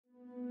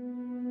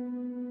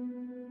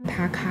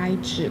他开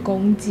子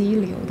宫肌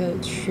瘤的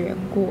全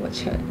过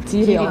程，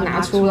肌瘤拿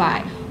出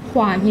来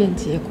化验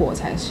结果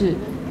才是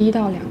1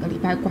到2个礼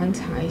拜观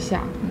察一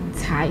下，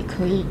才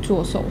可以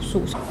做手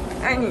术。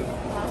爱你，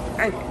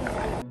爱你。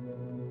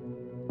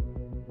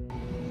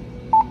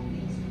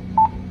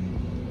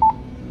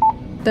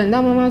等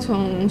到妈妈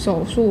从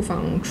手术房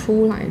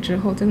出来之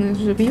后，真的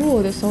是比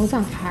我的手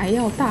掌还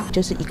要大，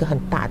就是一个很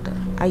大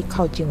的，一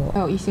靠近我。还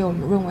有一些我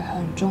们认为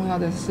很重要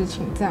的事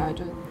情，再来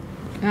就是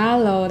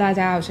 ，Hello， 大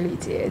家好，我是李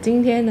杰。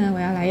今天呢，我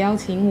要来邀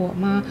请我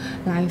妈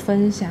来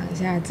分享一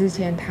下之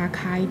前她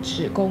开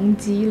子宫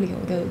肌瘤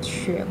的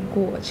全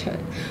过程。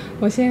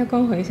我现在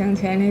光回想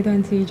起来那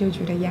段记忆，就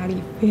觉得压力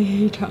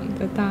非常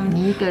的大。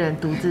你一个人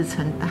独自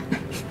承担，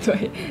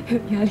对，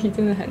压力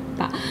真的很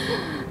大。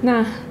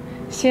那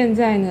现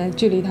在呢，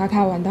距离他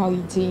开完刀已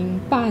经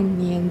半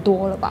年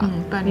多了吧？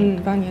半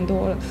年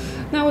多了。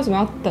那为什么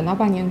要等到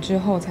半年之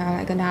后才要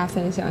来跟大家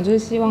分享？就是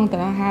希望等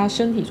到他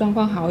身体状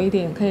况好一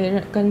点，可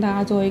以跟大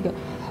家做一个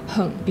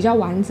比较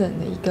完整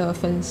的一个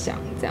分享，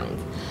这样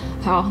子。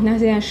好，那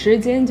现在时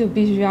间就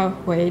必须要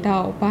回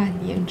到半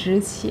年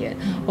之前。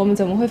我们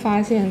怎么会发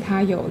现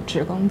他有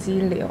子宫肌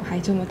瘤还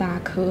这么大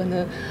颗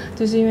呢？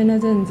就是因为那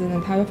阵子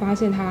呢，他就发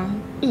现他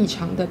异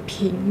常的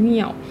频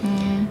尿，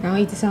然后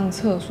一直上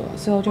厕所，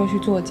之后就去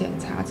做检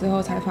查，之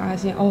后才发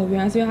现哦，原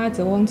来是因为他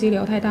子宫肌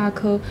瘤太大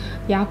颗，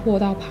压迫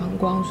到膀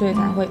胱，所以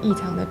才会异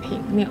常的频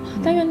尿。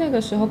但因为那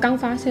个时候刚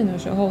发现的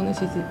时候呢，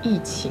其实疫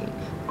情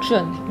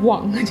正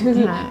旺，就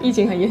是疫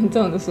情很严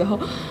重的时候，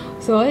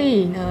所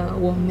以呢，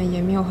我们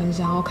也没有很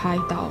想要开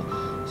刀，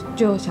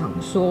就想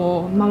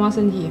说妈妈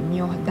身体也没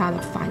有很大的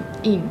反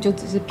应，就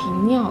只是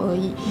频尿而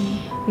已。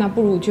那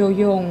不如就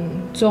用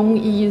中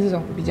医这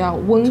种比较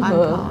温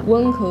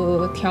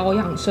和调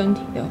养身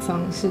体的方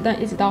式。但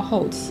一直到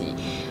后期，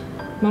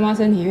妈妈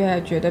身体越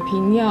来觉得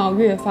频尿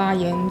越发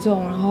严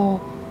重，然后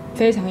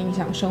非常影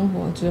响生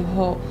活之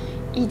后，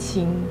疫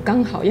情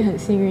刚好也很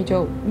幸运，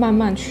就慢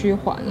慢趋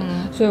缓了，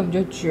所以我们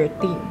就决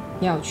定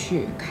要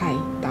去开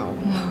刀。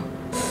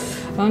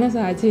然后那时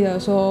候还记得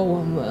说，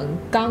我们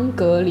刚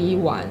隔离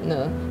完呢，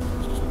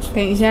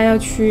等一下要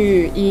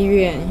去医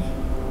院，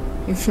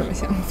有什么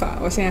想法？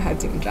我现在好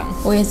紧张。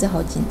我也是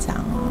好紧张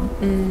哦。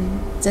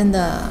真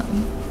的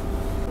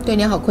对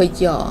你好愧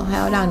疚，还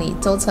要让你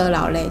舟车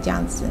劳累这样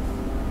子。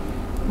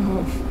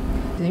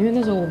因为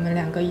那时候我们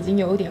2个已经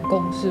有一点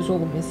共识，说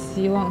我们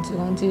希望子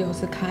宫肌瘤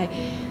是开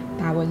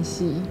达文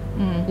西，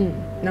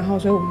然后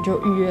所以我们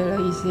就预约了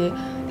一些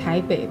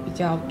台北比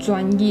较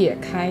专业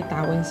开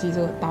达文西这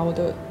个刀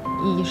的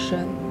医生，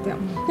这样。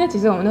那其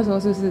实我们那时候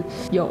是不是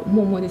有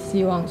默默的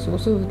希望说，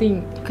说不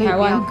定台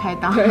湾开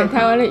刀，对，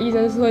台湾的医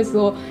生是会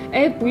说，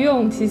不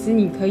用，其实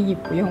你可以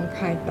不用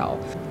开刀，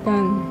但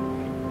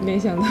没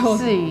想到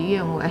事与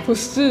愿违，不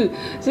是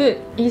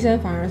医生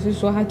反而是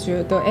说他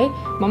觉得，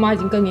妈妈已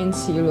经更年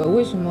期了，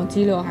为什么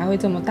肌瘤还会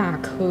这么大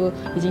颗，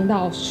已经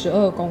到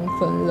12公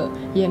分了，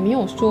也没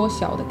有缩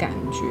小的感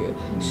觉，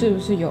是不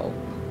是有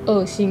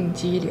恶性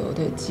肌瘤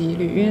的几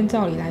率？因为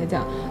照理来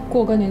讲，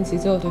过更年期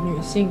之后的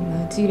女性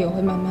呢，肌瘤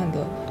会慢慢的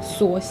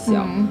缩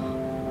小，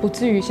不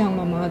至于像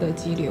妈妈的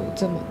肌瘤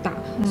这么大。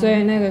所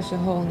以那个时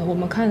候呢，我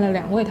们看了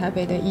2位台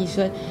北的医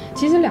生，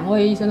其实2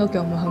位医生都给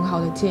我们很好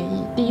的建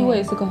议。第一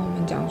位是跟我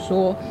们讲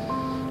说，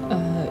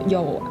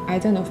有癌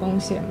症的风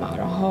险嘛，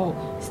然后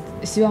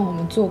希望我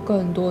们做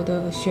更多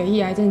的血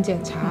液癌症检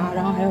查，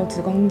然后还有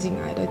子宫颈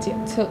癌的检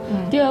测。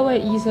第2位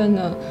医生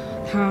呢，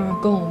他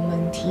跟我们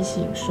提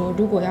醒说，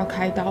如果要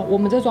开刀，我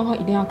们这状况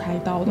一定要开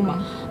刀的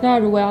嘛。那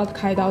如果要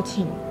开刀，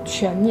请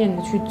全面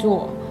的去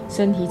做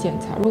身体检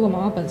查。如果妈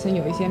妈本身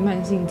有一些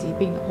慢性疾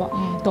病的话，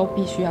都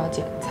必须要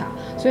检查。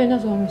所以那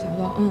时候我们想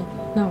说，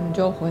那我们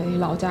就回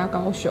老家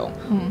高雄，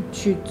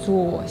去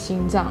做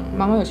心脏，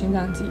妈妈有心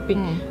脏疾病，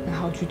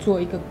然后去做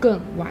一个更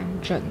完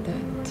整的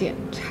检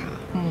查。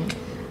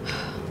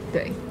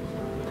对。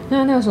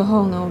那个时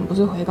候呢，我们不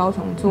是回高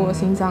雄做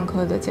心脏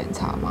科的检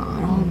查嘛，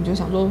然后我们就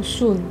想说，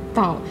顺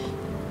道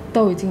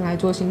都已经来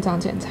做心脏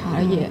检查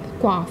了，也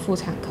挂妇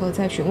产科，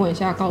再询问一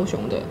下高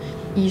雄的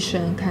医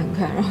生看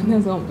看。然后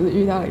那时候我们不是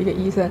遇到了一个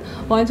医生，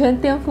完全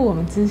颠覆我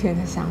们之前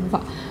的想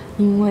法，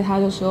因为他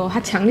就说他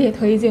强烈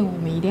推荐我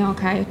们一定要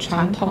开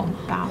传统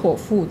剖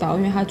腹刀，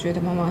因为他觉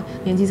得妈妈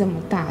年纪这么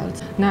大了，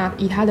那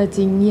以他的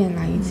经验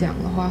来讲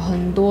的话，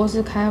很多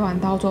是开完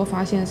刀之后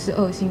发现是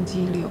恶性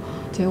肌瘤，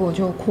结果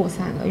就扩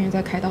散了，因为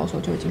在开刀的时候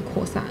就已经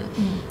扩散了。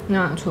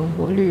那存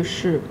活率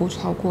是不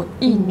超过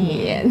1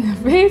年，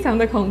非常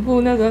的恐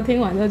怖。那时候听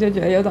完之后就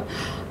觉得有种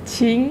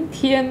晴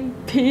天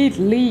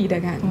霹雳的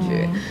感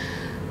觉。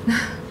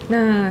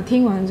那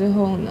听完之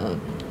后呢，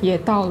也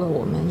到了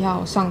我们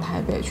要上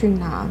台北去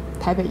拿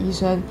台北医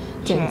生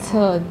检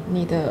测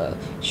你的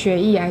血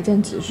液癌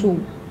症指数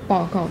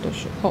报告的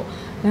时候，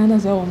然后那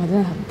时候我们真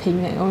的很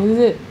拼我们就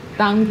是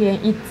当天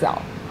一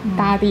早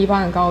搭第1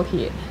班的高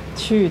铁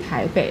去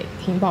台北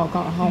听报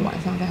告，然后晚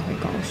上再回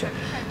高雄。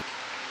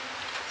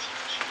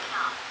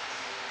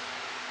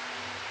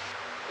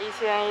以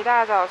前一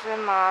大早是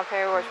妈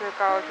陪我去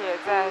高铁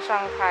站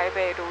上台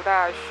北读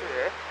大学，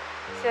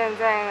现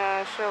在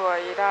呢是我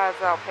一大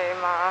早陪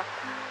妈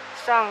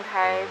上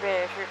台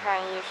北去看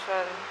医生。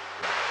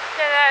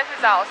现在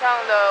是早上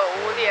的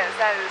5点34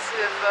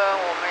分，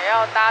我们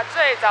要搭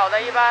最早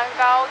的一班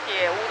高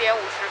铁，5点50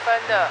分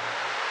的，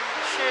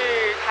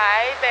去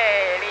台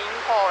北林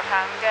口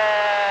长庚。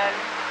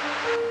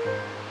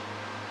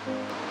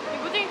你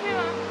不进去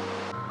吗？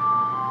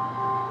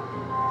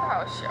这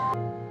好小。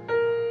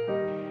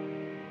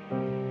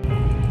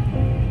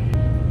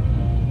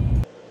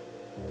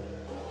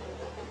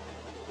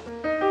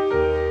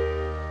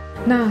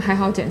那还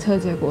好，检测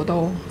结果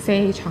都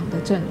非常的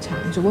正常，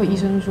只不过医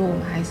生说我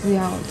们还是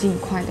要尽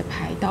快的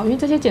排刀，因为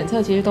这些检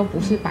测其实都不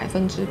是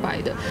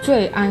100%的。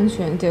最安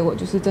全的结果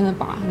就是真的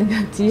把那个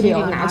肌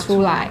瘤拿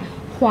出来，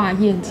化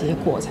验结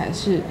果才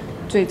是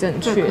最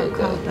正确的。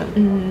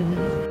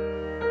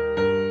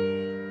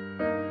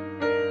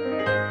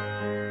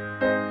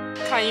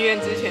看医院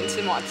之前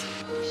吃麻糬。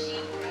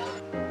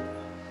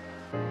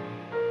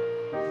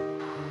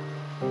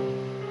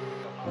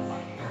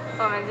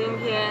我们今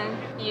天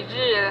1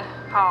日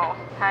跑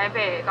台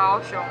北、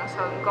高雄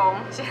成功，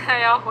现在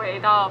要回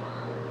到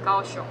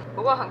高雄。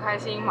不过很开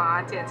心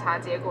嘛，检查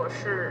结果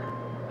是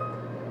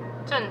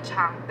正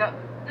常的。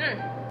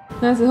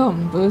那之后我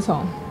们不是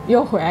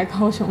又回来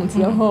高雄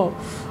之后，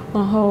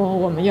然后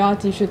我们又要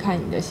继续看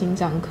你的心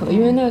脏科，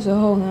因为那个时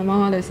候呢，妈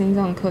妈的心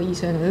脏科医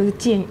生呢就是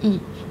建议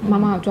妈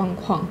妈的状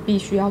况必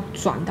须要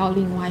转到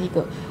另外一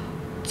个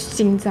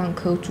心脏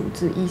科主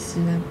治医师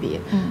那边。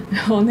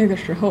然后那个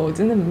时候我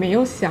真的没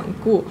有想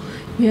过，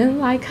原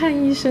来看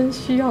医生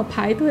需要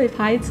排队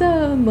排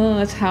这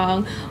么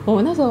长。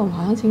我那时候我们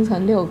好像清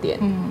晨6点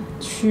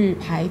去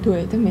排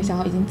队，但没想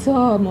到已经这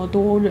么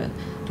多人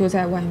就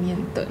在外面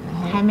等，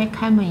然后还没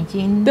开门已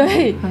经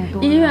对很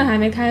多，医院还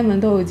没开门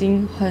都已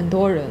经很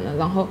多人了。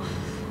然后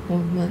我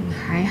们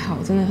还好，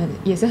真的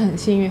也是很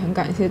幸运，很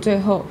感谢，最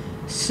后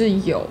是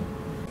有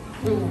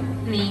5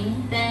名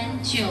单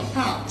9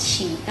号，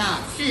请到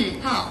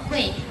4号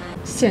会谈。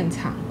现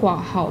场挂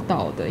号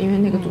到的，因为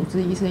那个主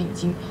治医生已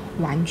经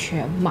完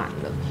全满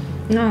了。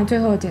那最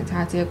后检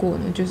查结果呢，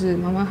就是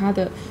妈妈她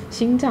的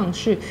心脏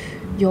是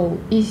有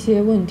一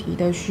些问题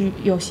的，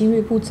有心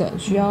律不整，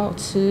需要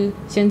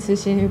先吃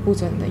心律不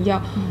整的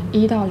药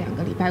，1到2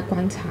个礼拜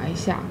观察一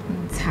下，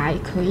才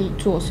可以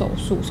做手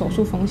术，手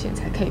术风险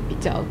才可以比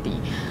较低。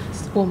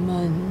我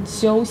们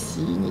休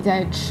息，你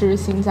在吃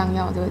心脏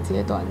药这个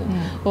阶段呢，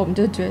我们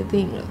就决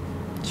定了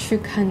去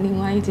看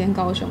另外一间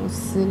高雄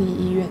私立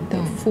医院的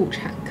妇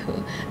产科。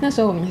那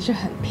时候我们也是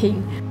很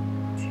拼。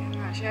天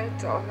哪，现在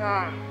早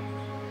上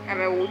还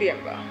没5点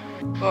吧？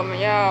我们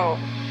要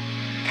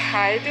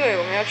排队，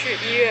我们要去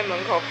医院门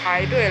口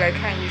排队来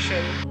看医生。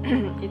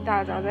一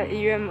大早在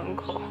医院门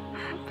口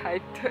排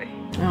队，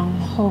然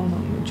后呢，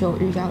我们就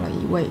遇到了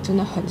一位真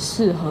的很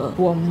适合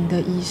我们的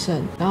医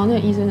生。然后那个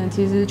医生呢，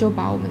其实就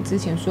把我们之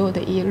前所有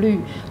的疑虑、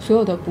所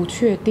有的不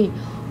确定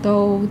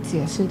都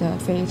解释得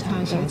非常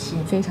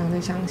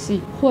的详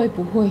细。会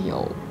不会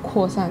有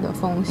扩散的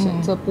风险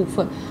这部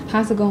分，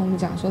他是跟我们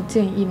讲说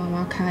建议妈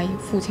妈开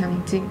腹腔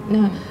镜。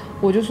那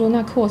我就说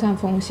那扩散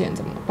风险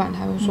怎么办？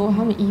他就说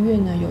他们医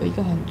院呢有一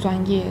个很专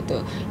业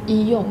的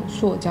医用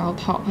塑胶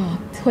套，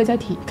会在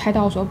开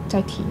刀的时候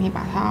在体内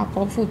把它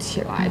包覆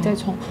起来，再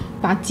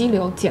把肌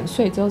瘤剪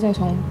碎之后再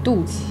从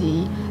肚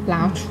脐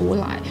拉出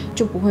来，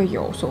就不会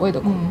有所谓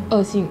的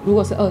恶性，如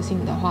果是恶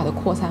性的话的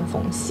扩散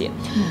风险。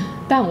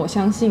但我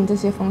相信这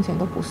些风险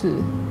都不是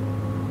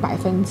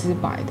100%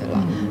的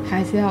啦，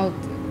还是要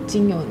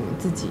经由你们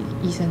自己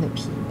医生的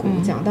评估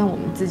这样。但我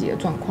们自己的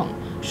状况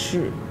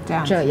是这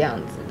样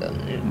子的。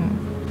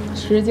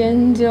时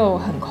间就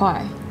很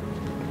快，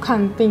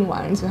看病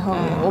完之后，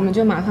我们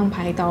就马上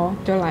排刀，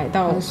就来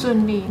到很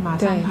顺利，马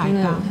上排刀，真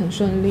的很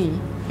顺利，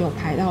有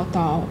排到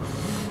刀，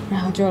然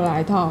后就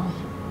来到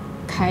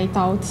开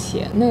刀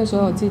前。那个时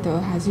候我记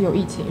得还是有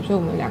疫情，所以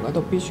我们2个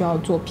都必须要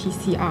做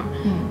PCR，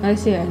而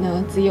且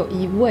呢只有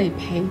1位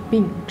陪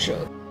病者。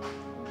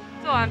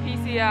做完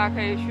PCR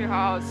可以去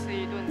好好吃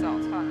一顿早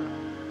餐了。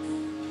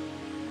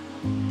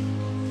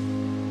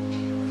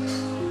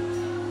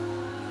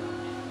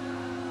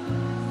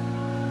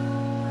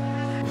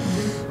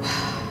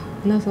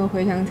那时候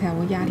回想起来，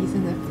我压力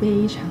真的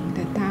非常的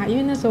大，因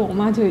为那时候我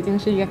妈就已经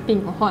是一个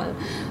病患了，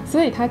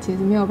所以她其实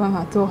没有办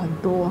法做很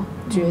多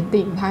决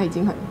定，她已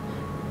经很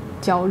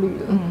焦虑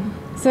了，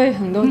所以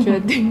很多决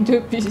定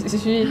就必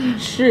须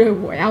是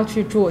我要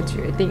去做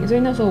决定。所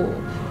以那时候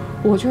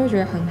我就会觉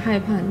得很害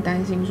怕、很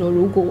担心，说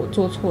如果我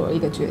做错了一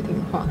个决定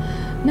的话，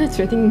那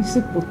决定是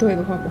不对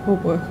的话，我会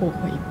不会后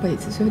悔一辈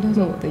子？所以那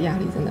时候我的压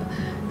力真的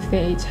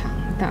非常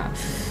大。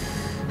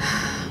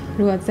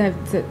如果在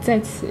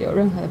此有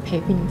任何的陪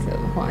病者的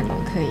话，你们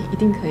一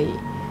定可以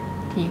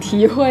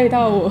体会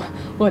到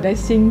我的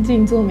心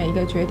境，做每一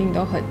个决定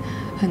都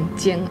很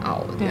煎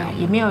熬。对，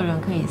也没有人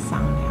可以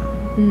商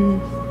量。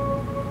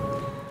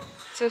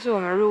这是我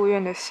们入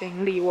院的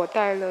行李，我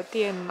带了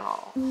电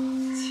脑，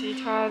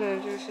其他的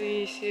就是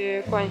一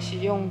些盥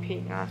洗用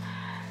品啊，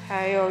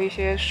还有一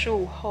些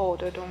术后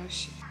的东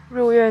西。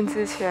入院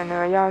之前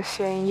呢，要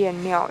先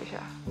验尿一下。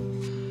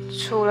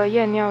除了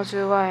验尿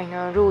之外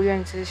呢，入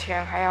院之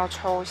前还要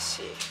抽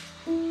血。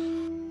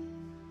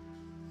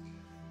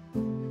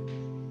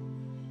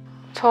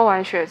抽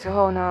完血之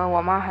后呢，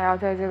我妈还要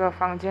在这个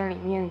房间里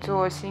面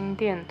做心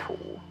电图。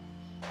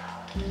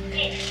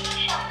电梯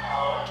上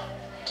楼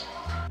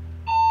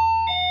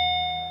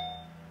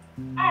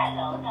，2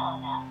楼到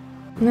了。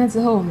那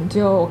之后我们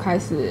就开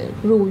始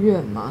入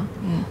院嘛。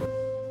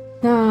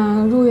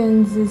那入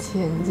院之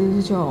前就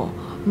是就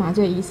麻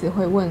醉医师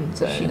会问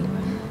诊，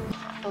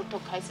都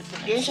开始不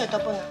能，连水都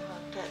不能喝。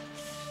对，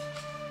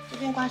这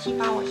边关系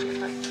帮我写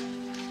本。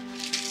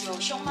有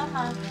胸闷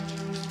吗？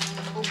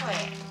不会，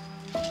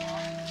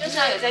就是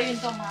有在运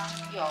动吗？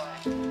有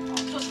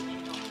做什么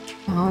运动？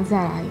然后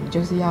再来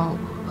就是要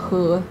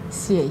喝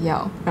泻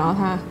药，然后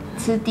他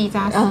吃低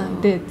渣食物。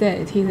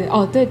对，其实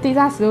对低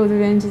渣食物这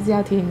边就是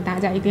要提醒大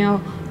家，一定要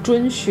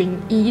遵循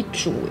医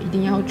嘱，一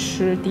定要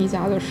吃低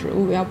渣的食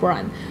物，要不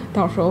然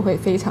到时候会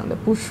非常的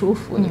不舒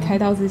服。你开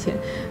刀之前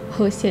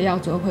喝泻药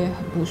之后会很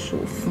不舒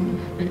服。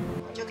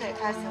我就可以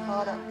开始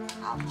喝了。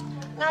好，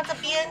那这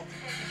边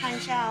看一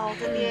下哦，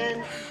这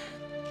边。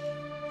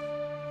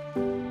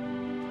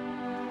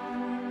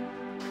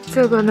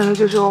这个呢，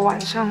就是我晚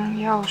上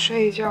要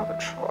睡觉的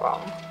床，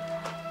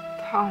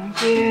旁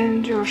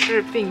边就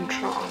是病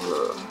床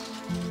了。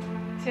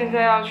现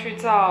在要去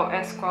照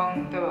X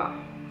光，对吧？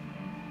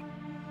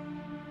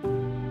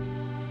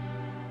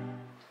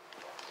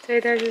这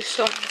一袋是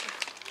送的，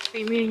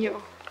里面有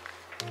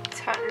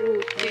产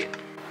褥垫、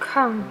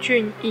抗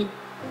菌液、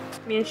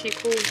免洗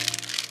裤、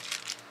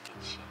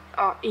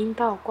阴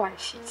道灌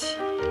洗器。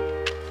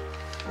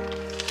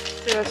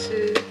这个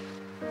是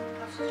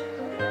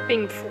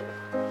病服。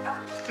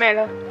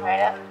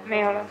没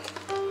有了。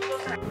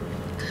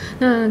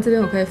那这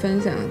边我可以分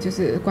享，就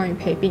是关于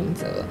陪病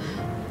者。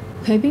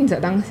陪病者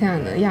当下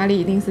呢，压力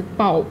一定是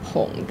爆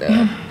棚的，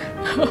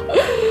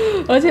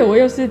而且我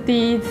又是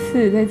第一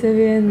次在这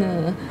边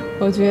呢，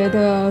我觉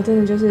得真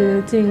的就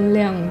是尽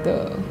量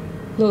的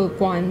乐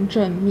观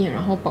正面，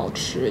然后保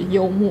持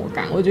幽默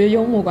感。我觉得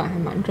幽默感还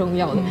蛮重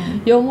要的，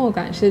幽默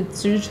感是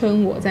支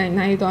撑我在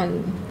那一段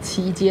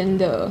期间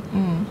的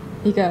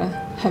一个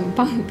很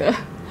棒的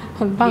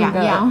良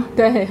药，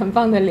对，很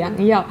棒的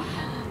良药，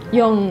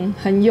用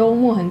很幽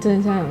默、很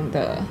正向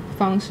的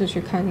方式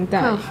去看待，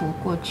克服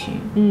过去。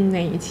那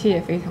一切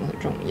非常的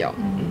重要。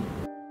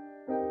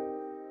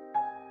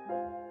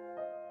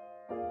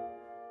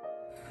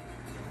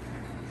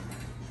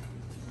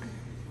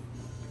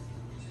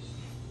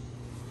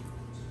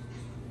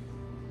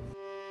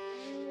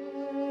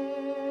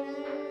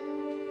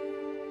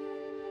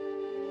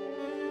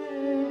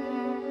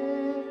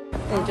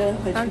那你就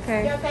回去。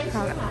OK，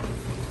 好了。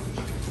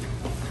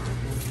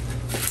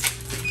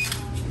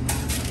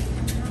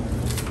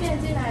变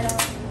进来了，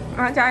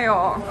妈加油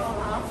哦！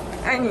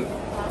爱你，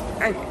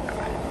爱你。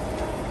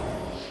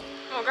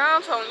我刚刚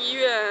从医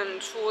院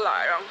出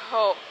来，然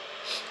后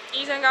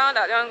医生刚刚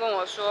打电话跟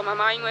我说，妈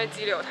妈因为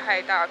肌瘤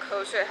太大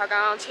颗，所以她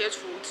刚刚切除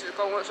子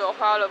宫的时候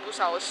花了不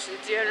少时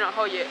间，然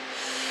后也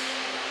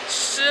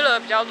失了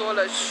比较多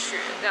的血，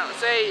这样，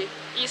所以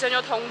医生就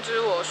通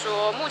知我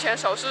说，目前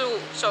手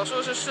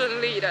术是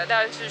顺利的，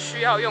但是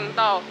需要用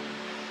到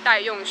代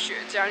用血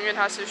浆，因为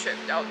她失血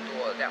比较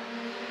多这样。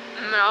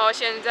然后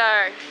现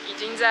在已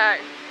经在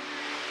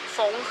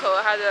缝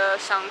合他的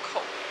伤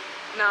口。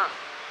那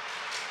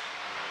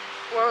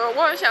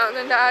我很想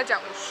跟大家讲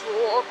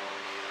说，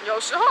有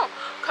时候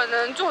可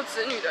能做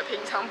子女的平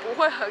常不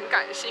会很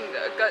感性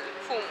的跟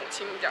父母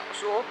亲讲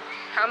说，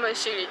他们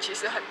心里其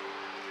实很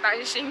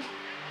担心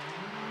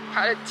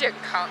他的健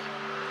康，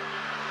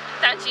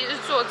但其实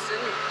做子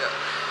女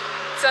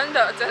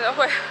的真的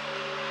会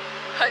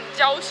很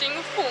焦心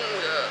父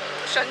母的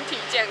身体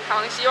健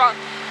康，希望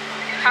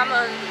他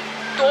们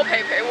多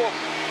陪我们。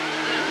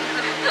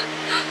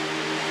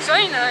所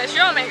以呢，希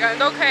望每个人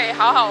都可以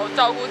好好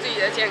照顾自己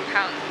的健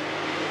康，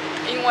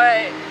因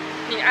为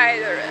你爱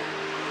的人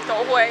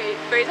都会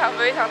非常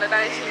的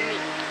担心你。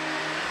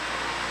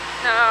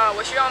那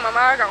我希望妈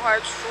妈赶快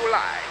出来。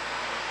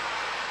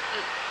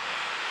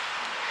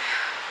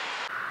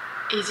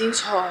已经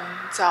从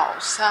早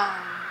上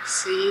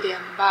11点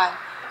半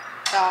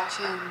到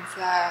现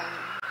在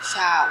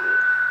下午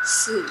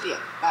4点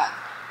半，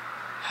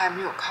还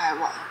没有开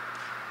完。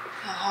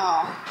然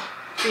后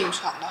病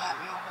床都还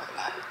没有回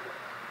来。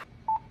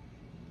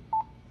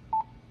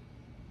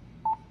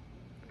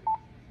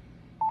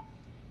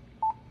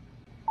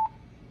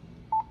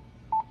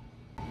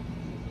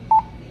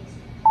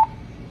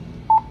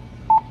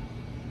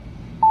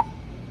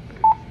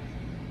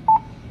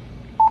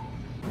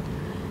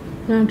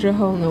那之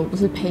后呢，我不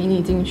是陪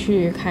你进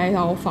去开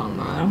刀房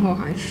嘛，然后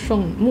还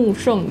目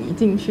送你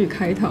进去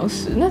开刀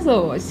室。那时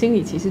候我心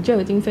里其实就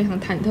已经非常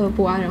忐忑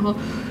不安，然后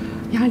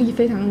压力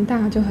非常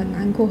大，就很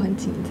难过、很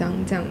紧张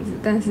这样子。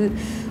但是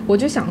我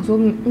就想说，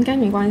应该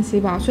没关系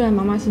吧。虽然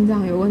妈妈心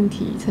脏有问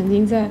题，曾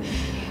经在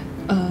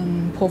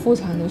剖腹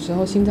产的时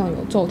候心脏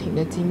有骤停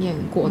的经验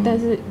过，但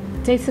是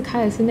这次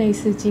开的是内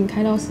视镜，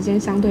开刀时间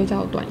相对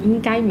较短，应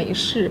该没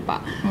事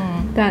吧。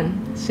但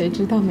谁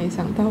知道，没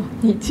想到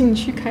你进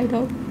去开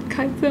刀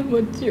开这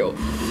么久，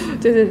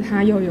就是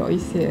他又有一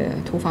些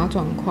突发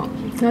状况。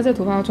那这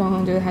突发状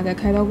况就是他在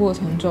开刀过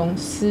程中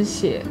失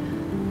血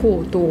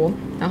过多，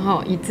然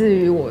后以至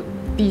于我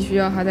必须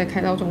要他在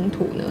开刀中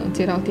途呢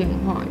接到电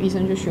话，医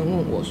生就询问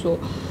我说，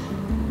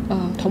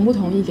同不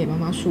同意给妈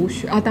妈输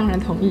血啊？当然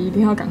同意，一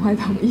定要赶快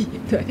同意。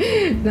对，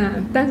那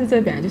但是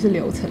这本来就是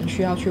流程，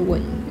需要去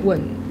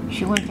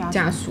询问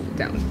家属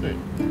这样子。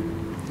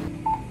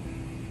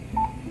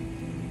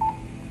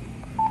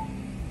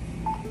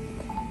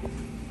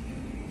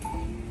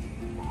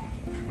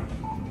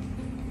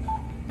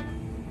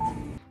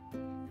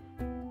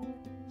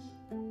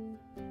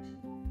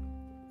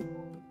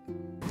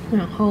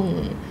然后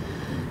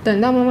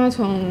等到妈妈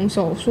从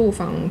手术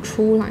房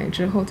出来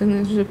之后，真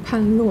的是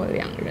判若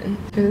两人，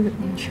就是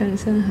全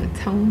身很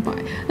苍白。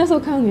那时候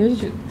看到你就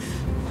觉得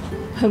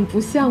很不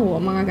像我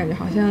妈，感觉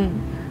好像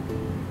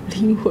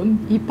灵魂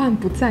一半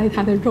不在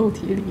她的肉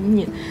体里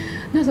面。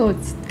那时候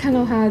看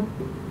到她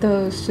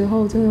的时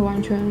候，真的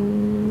完全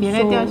眼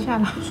泪掉下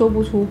来，说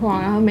不出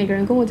话。然后每个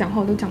人跟我讲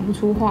话，我都讲不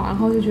出话，然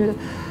后就觉得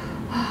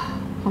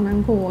好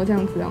难过这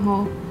样子，然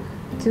后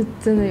就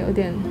真的有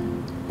点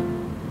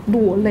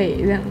落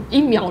泪，这样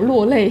1秒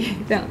落泪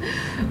这样。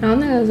然后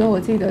那个时候我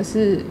记得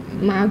是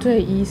麻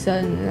醉医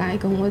生来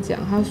跟我讲，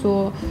他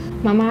说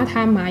妈妈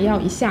她麻药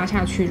一下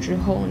去之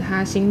后，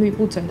她心律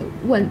不整的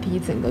问题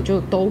整个就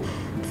都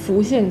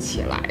浮现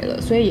起来了，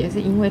所以也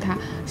是因为她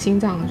心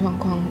脏的状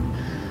况，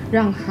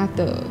让她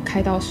的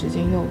开刀时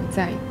间又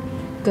再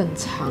更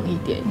长一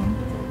点。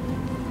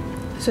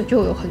所以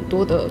就有很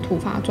多的突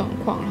发状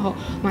况，然后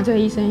麻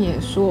醉医生也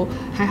说，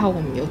还好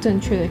我们有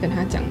正确的跟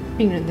他讲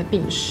病人的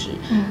病史，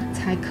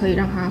才可以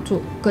让他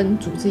跟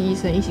主治医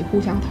生一起互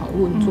相讨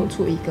论，做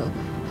出一个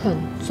很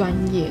专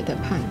业的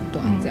判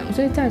断，这样。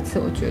所以在此，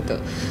我觉得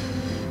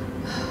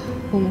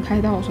我们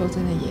开刀的时候，真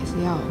的也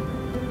是要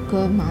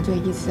跟麻醉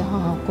医师好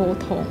好沟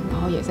通，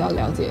然后也是要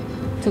了解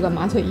这个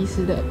麻醉医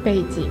师的背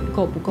景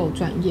够不够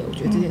专业。我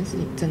觉得这件事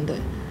情真的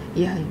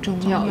也很重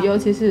要，尤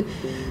其是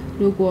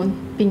如果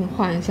病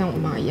患像我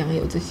妈一样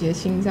有这些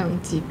心脏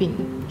疾病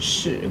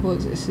史，或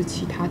者是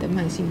其他的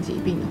慢性疾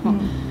病的话，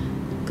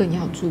更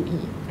要注意。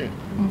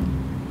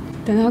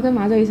等到跟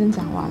麻醉医生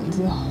讲完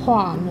之后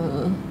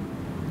呢，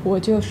我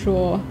就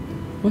说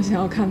我想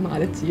要看妈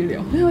的肌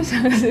瘤，因为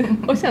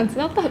我想知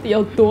道到底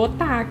有多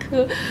大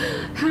颗。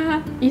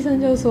医生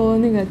就说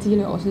那个肌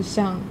瘤是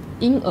像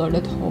婴儿的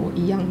头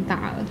一样大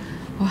了，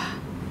哇！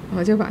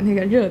我就把那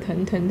个热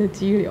腾腾的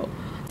肌瘤，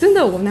真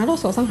的，我拿到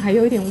手上还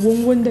有一点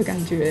温温的感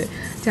觉，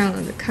这样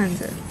子看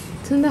着，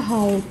真的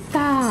好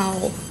大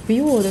哦，比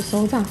我的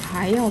手掌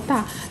还要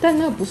大。但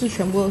那不是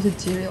全部都是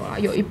肌瘤啦，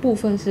有一部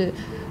分是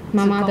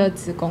妈妈的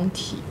子宫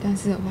体，但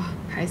是哇，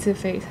还是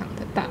非常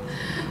的大。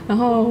然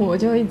后我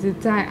就一直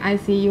在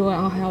ICU，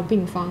 然后还有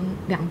病房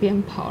两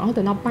边跑，然后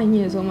等到半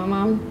夜的时候，妈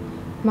妈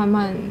慢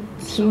慢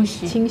清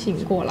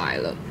醒过来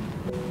了。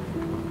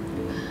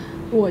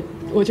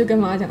我就跟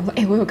妈妈讲说，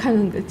我有看到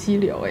你的肌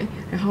瘤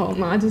然后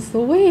妈妈就说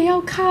我也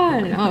要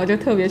看，然后我就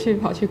特别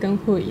跑去跟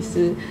护理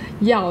师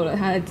要了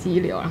她的肌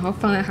瘤，然后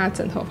放在她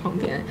枕头旁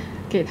边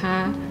给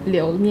她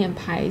留念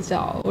拍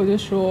照。我就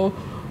说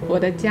我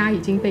的家已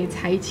经被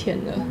拆迁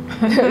了，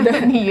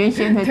对，你原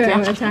先的家，对，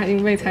我的家已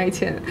经被拆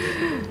迁了，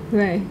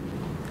对，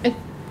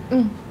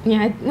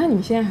那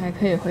你现在还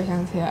可以回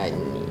想起来，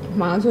你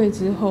麻醉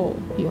之后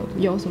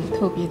有什么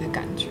特别的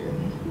感觉吗？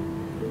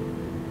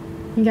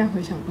应该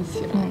回想不起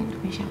来，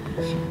回想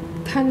不起来。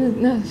他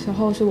那时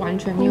候是完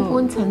全没有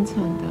昏沉沉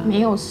的，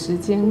没有时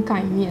间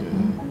概念了，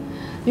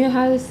因为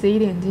他是11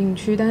点进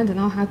去，但是等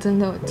到他真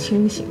的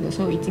清醒的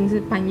时候，已经是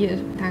半夜，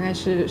大概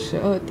是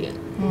12点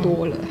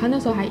多了。他那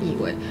时候还以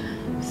为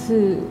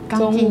是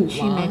中午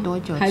没多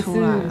久还是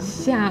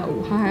下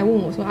午，他还问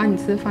我说你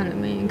吃饭了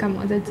没？你干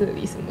嘛在这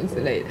里？什么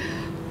之类的，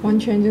完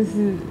全就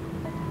是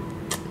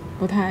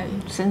不太，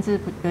甚至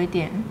有一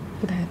点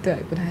不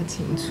太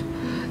清楚。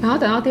然后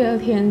等到第二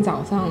天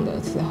早上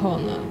的时候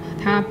呢，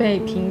他被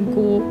评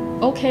估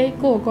OK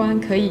过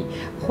关，可以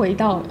回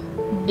到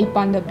一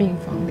般的病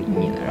房里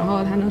面了。然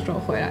后他那时候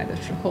回来的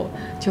时候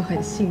就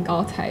很兴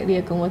高采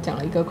烈跟我讲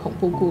了一个恐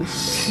怖故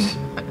事。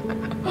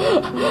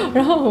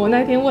然后我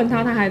那天问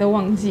他，他还都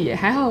忘记耶，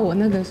还好我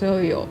那个时候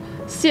有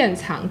现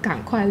场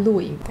赶快录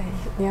影。对，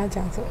你要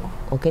讲什么？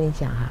我跟你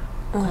讲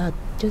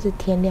就是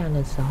天亮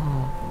的时候，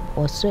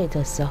我睡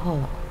的时候，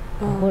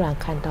我忽然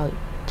看到，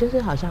就是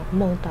好像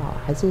梦到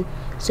还是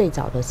睡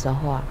着的时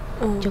候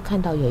就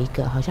看到有一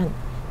个好像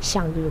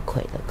向日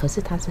葵的，可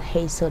是它是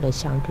黑色的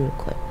向日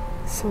葵。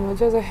什么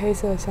叫做黑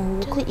色的向日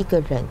葵？就是一个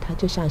人，他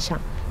就像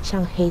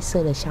黑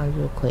色的向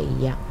日葵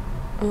一样。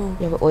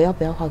我要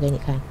不要画给你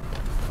看？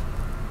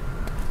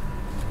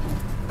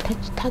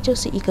它就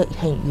是一个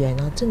很圆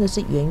真的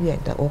是圆圆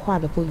的，我画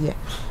的不圆，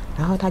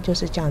然后它就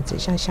是这样子，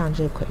像向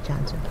日葵这样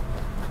子，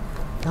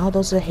然后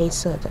都是黑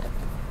色的。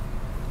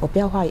我不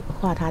要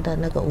画他的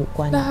那个五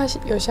官。那他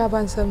有下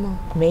半身吗？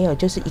没有，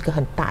就是一个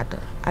很大的。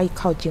阿姨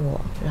靠近我，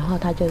然后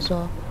他就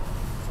说，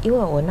因为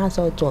我那时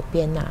候左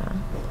边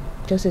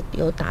就是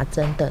有打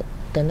针的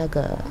那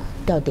个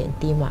吊点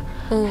滴嘛，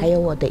还有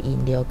我的引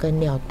流跟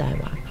尿袋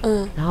嘛，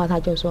然后他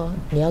就说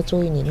你要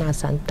注意你那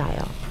3袋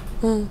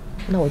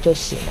那我就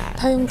醒来了。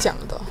他用讲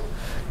的，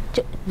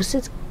就不是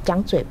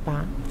讲嘴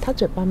巴，他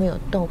嘴巴没有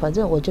动，反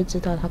正我就知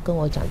道他跟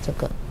我讲这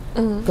个。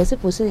可是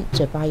不是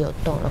嘴巴有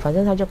动了，反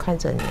正他就看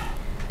着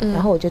你，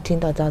然后我就听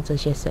得到这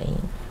些声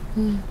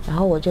音，然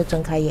后我就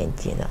睁开眼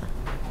睛了，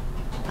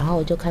然后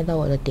我就看到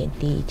我的点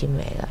滴已经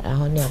没了，然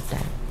后尿袋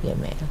也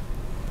没了，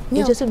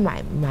也就是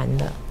满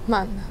了，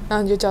然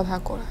后你就叫他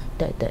过来。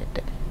对，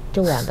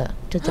就完了，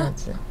就这样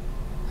子。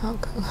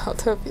好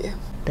特别。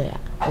对啊，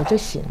我就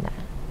醒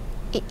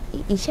来，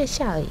一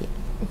下而已。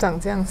长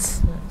这样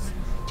子，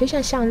就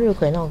像向日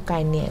葵那种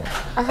概念。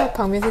它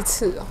旁边是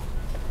刺哦。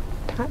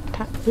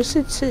它不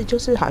是刺，就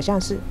是好像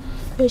是，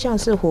又像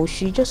是胡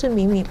须，就是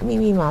密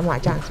麻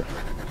这样子。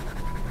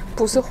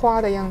不是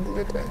花的样子，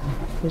对不对？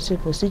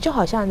不是，就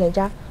好像人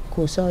家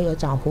古时候有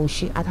长胡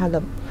须啊，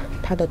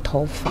他的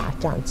头发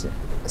这样子。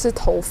是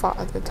头发，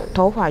对不对？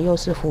头发又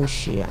是胡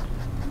须啊，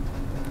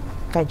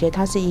感觉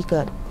他是一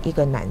个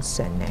男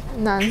生哎。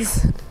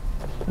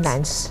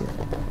男士，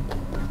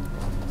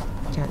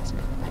这样子。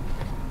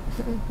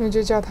那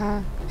就叫他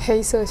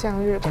黑色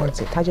向日葵。这样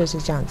子，他就是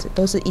这样子，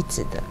都是一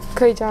直的。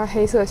可以叫他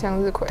黑色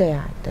向日葵。对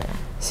啊。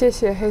谢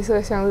谢黑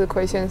色向日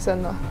葵先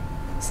生了，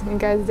应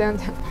该是这样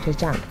讲。就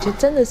这样，就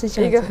真的是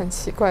这样子。一个很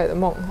奇怪的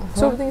梦，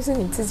说不定是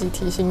你自己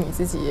提醒你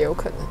自己，也有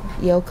可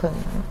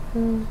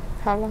能。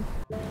好了。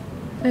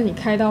那你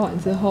开刀完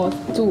之后，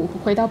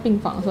回到病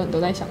房的时候，你都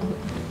在想什么？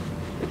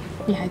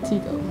你还记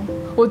得吗？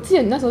我记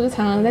得你那时候就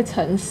常常在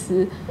沉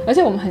思，而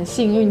且我们很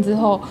幸运，之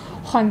后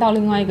换到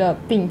另外一个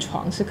病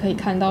床是可以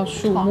看到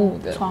树木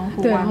的窗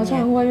户，对，然后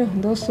窗户外面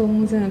很多树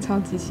木，真的超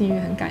级幸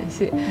运，很感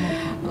谢。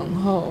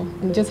然后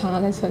你就常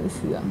常在沉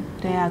思啊。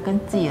对啊，跟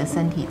自己的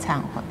身体忏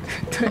悔。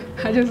对，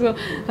他就说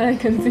他在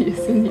跟自己的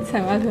身体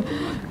忏悔，他说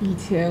以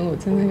前我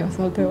真的有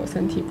时候对我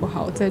身体不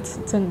好，我在此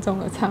郑重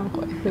的忏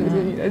悔，是不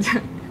是你在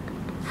讲？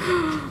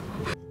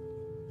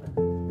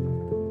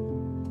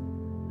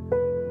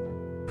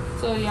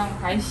这样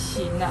还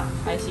行啊，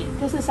还行，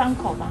就是伤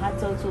口把它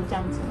遮住这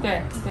样子。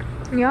对。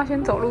你要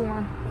先走路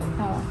吗？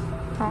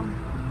好，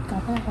赶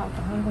快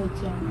回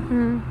家。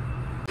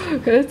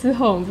可是之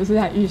后我们不是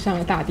还遇上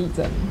了大地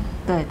震吗？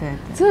对，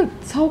真的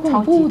超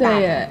恐怖的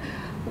耶！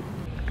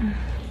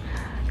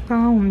刚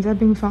刚我们在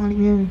病房里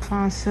面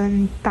发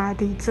生大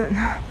地震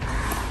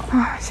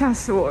啊，吓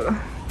死我了！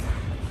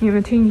你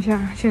们听一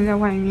下，现在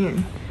外面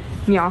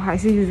鸟还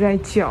是一直在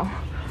叫。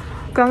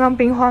刚刚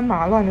兵荒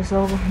马乱的时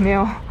候没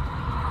有，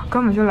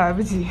根本就来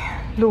不及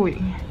录影。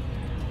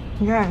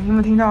你看，有没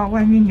有听到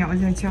外面鸟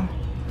在叫？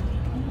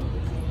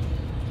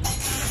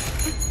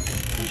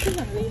你去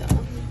哪里了？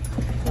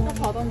怎么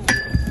跑到哪里？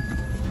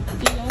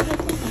你摇在这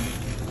里。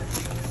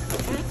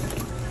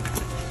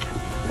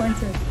关着。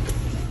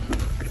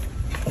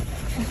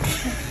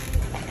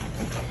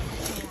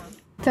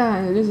再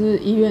来的就是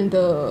医院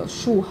的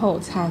术后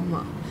餐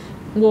嘛，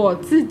我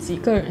自己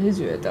个人是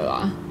觉得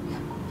啦，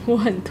我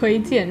很推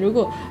荐，如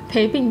果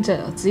陪病者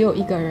只有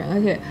一个人，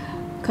而且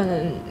可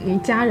能你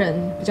家人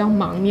比较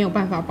忙，没有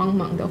办法帮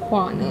忙的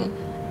话呢，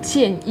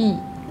建议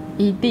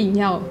一定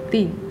要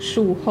订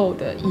术后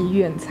的医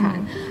院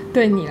餐，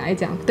对你来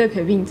讲，对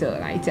陪病者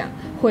来讲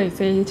会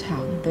非常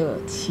的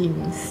轻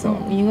松，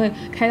因为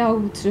开刀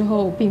之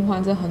后病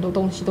患这很多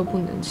东西都不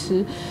能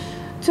吃。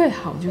最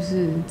好就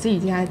是自己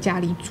在家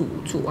里煮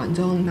完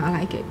之后拿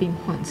来给病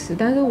患吃，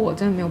但是我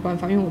真的没有办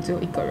法，因为我只有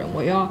一个人，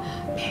我要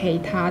陪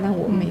他，但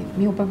我没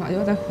有办法，就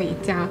要再回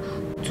家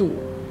煮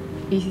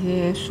一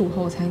些术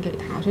后餐给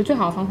他，所以最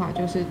好的方法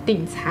就是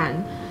订餐，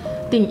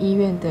订医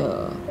院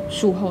的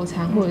术后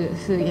餐，或者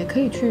是也可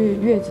以去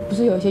月子，不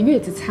是有一些月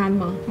子餐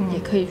吗？也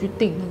可以去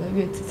订那个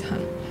月子餐。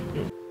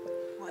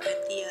我的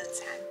第二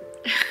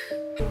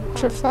餐，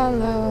吃饭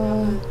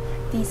了，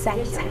第三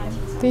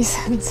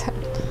餐。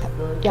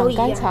养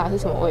肝茶是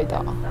什么味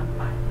道？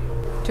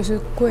就是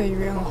桂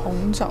圆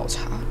红枣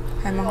茶，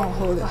还蛮好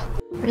喝的。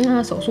因为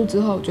他手术之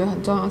后，我觉得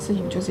很重要的事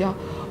情就是要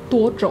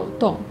多走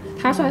动。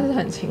他算是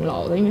很勤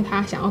劳的，因为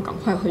他想要赶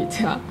快回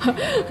家。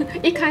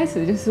一开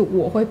始就是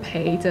我会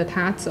陪着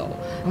他走，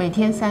每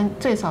天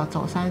最少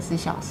走30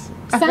小时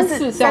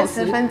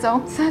，30分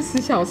钟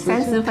，30小时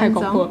，30太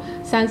恐怖了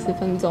，30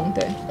分钟，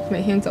对，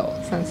每天走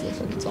30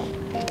分钟，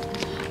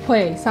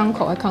会伤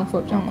口会康复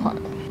的比较快。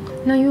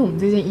那因为我们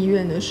这间医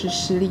院呢是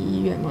私立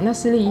医院嘛，那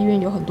私立医院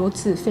有很多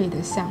自费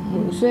的项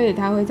目，所以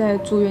他会在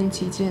住院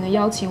期间呢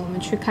邀请我们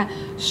去看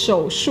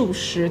手术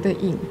时的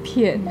影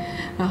片，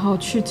然后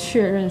去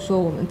确认说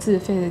我们自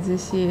费的这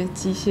些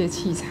机械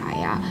器材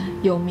呀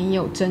有没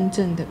有真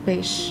正的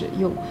被使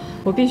用。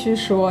我必须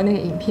说那个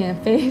影片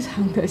非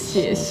常的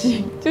血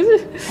腥，就是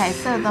彩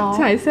色的哦，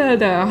彩色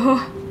的，然后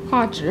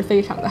画质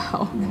非常的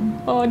好，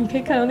你可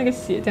以看到那个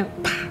血这样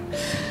啪，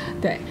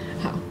对。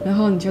好，然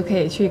后你就可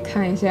以去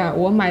看一下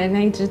我买的那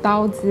一支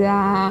刀子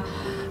啊，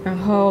然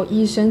后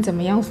医生怎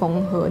么样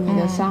缝合你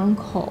的伤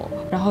口，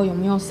然后有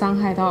没有伤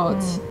害到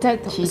在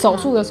手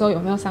术的时候有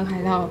没有伤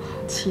害到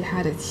其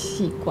他的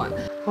器官。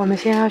我们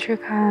现在要去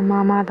看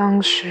妈妈当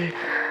时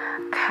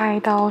开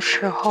刀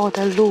时候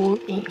的录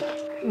影，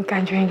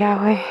感觉应该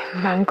会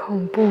蛮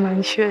恐怖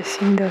蛮血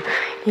腥的，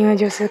因为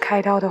就是开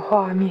刀的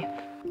画面。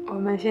我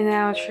们现在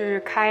要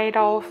去开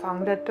刀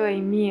房的对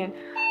面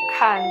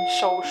看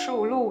手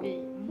术录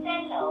影。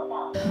 3楼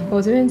到。我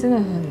这边真的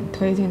很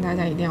推荐大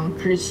家一定要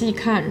仔细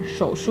看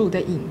手术的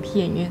影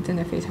片，因为真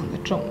的非常的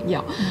重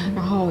要。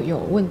然后有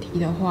问题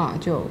的话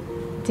就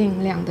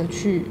尽量的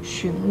去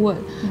询问，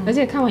而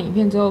且看完影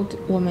片之后，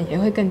我们也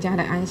会更加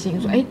的安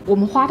心，说，哎，我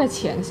们花的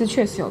钱是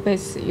确实有被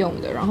使用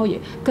的，然后也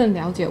更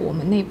了解我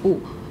们内部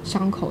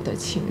伤口的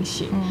情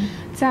形。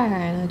再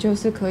来呢，就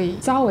是可以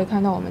稍微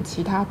看到我们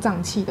其他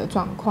脏器的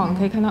状况，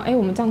可以看到，哎，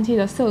我们脏器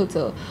的色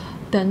泽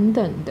等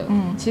等的。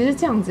其实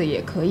这样子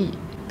也可以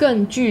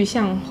更具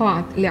象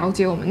化了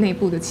解我们内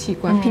部的器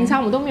官。平常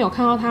我们都没有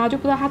看到它，就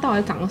不知道它到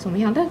底长得什么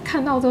样，但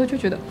看到之后就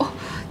觉得，哦，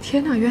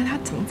天哪，原来它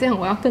长这样，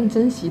我要更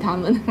珍惜它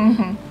们，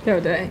对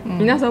不对？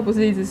你那时候不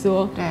是一直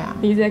说，对啊，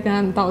你一直在跟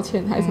他们道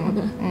歉还是什么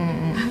的？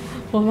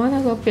我妈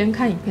那时候边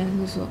看影片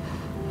就说，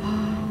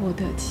啊，我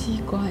的器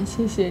官，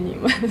谢谢你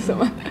们什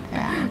么的，对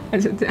啊，那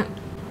就这样。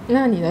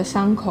那你的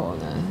伤口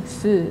呢？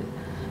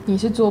你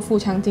是做腹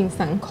腔镜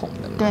3孔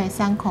的吗？对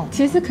，3孔。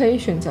其实可以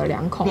选择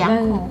2孔，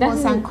但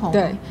是3孔。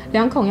对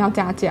，2孔要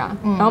加价。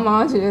然后妈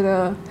妈觉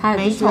得她也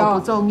美丑不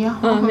重要，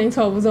美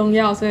丑不重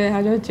要，所以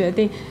她就决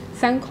定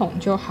3孔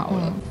就好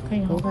了。可以，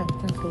不会，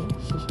这可以，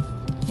谢谢。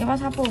你要不要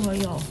擦薄荷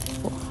油？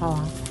好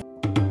啊。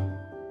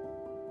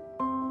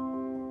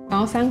然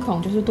后3孔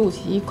就是肚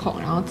脐1孔，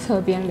然后侧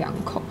边2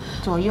孔，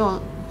左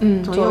右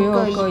左右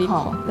各1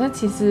孔。那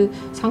其实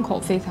伤口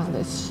非常的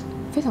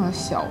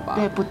小吧？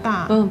对，不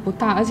大。不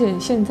大，而且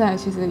现在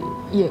其实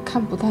也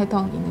看不太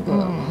到你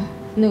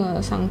那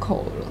个伤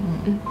口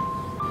了。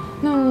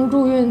那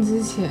入院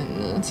之前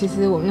呢，其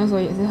实我们那时候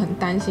也是很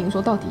担心，说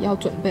到底要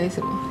准备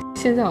什么。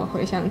现在我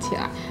回想起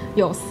来，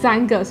有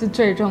3个是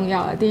最重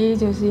要的。第一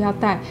就是要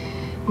带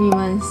你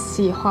们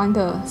喜欢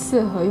的、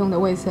适合用的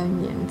卫生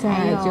棉，再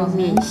来就是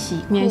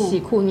免洗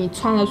裤，你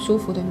穿了舒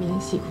服的免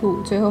洗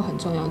裤。最后很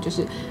重要就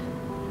是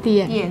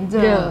电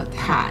热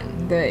毯。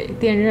对，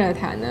电热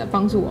毯呢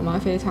帮助我妈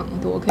非常的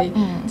多，可以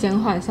减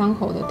缓伤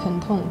口的疼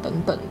痛等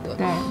等的。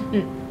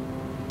对，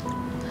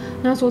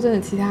那说真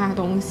的，其他的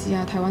东西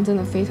啊，台湾真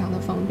的非常的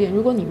方便。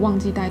如果你忘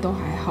记带都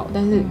还好，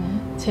但是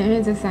前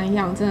面这3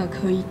样真的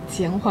可以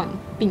减缓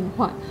病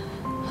患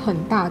很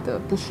大的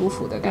不舒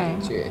服的感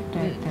觉。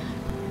对。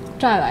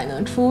再来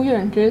呢，出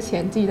院之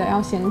前记得要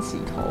先洗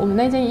头。我们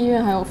那间医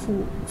院还有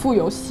附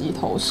有洗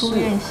头室。出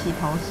院洗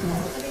头室。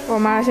我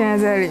妈现在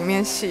在里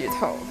面洗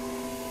头。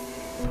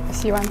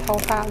洗完头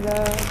发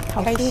了，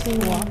好开心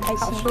哦，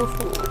好舒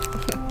服。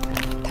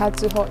她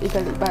之后1个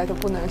礼拜都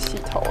不能洗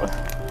头了，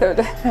对不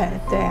对？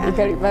对啊，1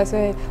个礼拜，所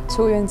以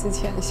出院之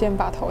前先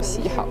把头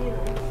洗好。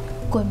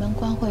鬼门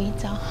关会一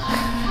遭，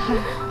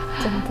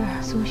真的，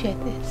失血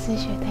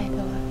太多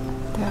了。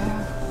对啊，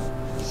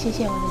谢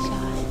谢我的小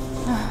孩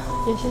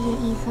也谢谢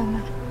医生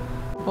啊。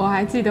我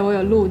还记得我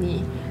有录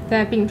你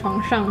在病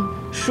床上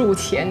数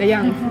钱的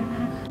样子。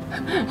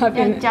要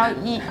交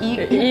医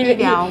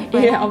疗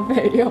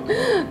费用，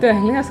对，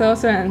那时候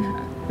虽然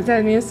我在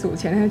那边数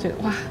钱，但是觉得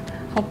哇，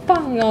好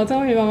棒哦！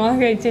终于妈妈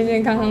可以健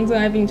健康康坐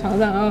在病床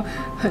上，然后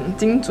很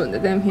精准的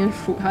在那边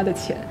数她的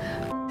钱。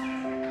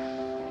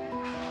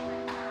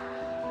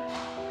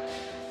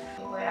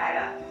你回来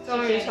了，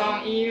终于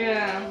从医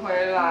院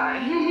回来，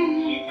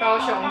高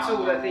雄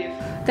住的地方。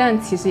但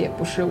其实也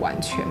不是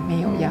完全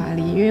没有压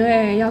力，因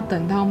为要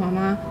等到妈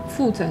妈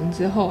复诊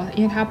之后，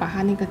因为她把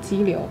她那个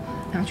肌瘤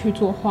拿去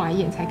做化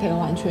验，才可以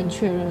完全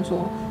确认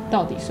说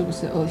到底是不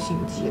是恶性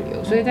肌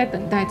瘤。所以在等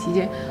待期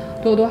间，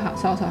多多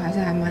少少还是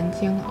还蛮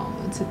煎熬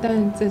的。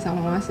但至少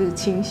妈妈是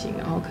清醒，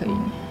然后可以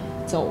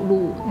走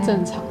路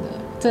正常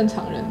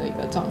人的一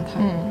个状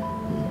态。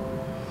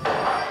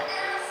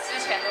之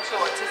前都是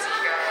我自己一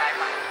个人来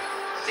买，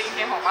今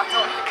天我妈终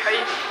于可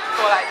以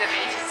过来这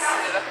边一起吃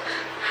了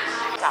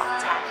早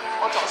餐。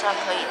我总算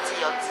可以自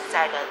由自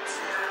在的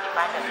吃一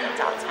般人的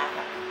早餐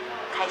了，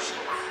开心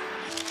吗？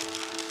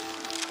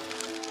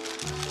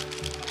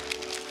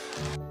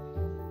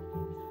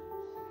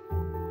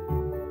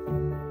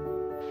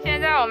现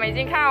在我们已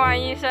经看完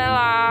医生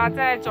啦，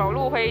在走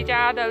路回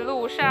家的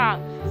路上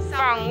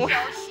稍微休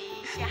息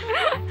一下，体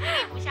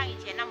力不像以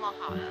前那么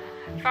好了。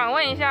访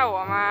问一下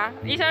我妈，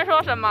医生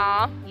说什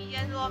么？医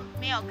生说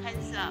没有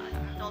cancer，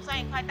总算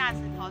一块大石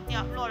头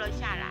落了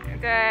下来。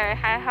对，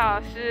还好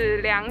是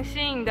良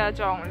性的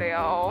肿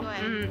瘤。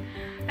对，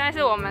但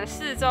是我们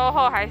4周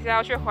后还是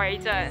要去回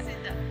诊，是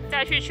的，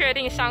再去确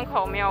定伤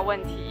口没有问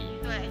题。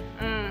对，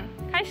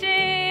开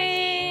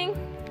心，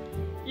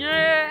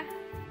耶！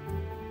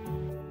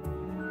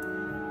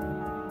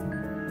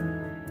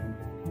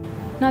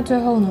那最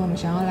后呢，我们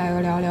想要来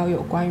聊聊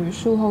有关于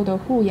术后的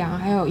护养，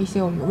还有一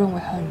些我们认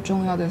为很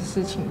重要的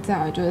事情。再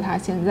来就是他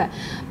现在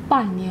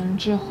半年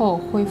之后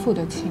恢复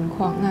的情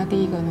况。那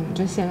第一个呢，我们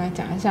就先来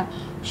讲一下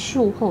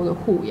术后的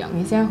护养。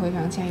你现在回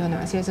想起来有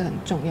哪些是很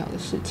重要的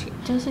事情？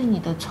就是你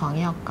的床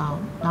要高，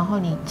然后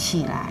你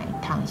起来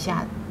躺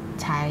下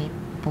才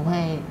不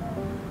会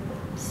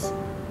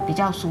比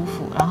较舒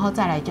服。然后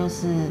再来就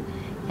是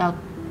要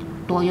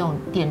多用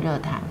电热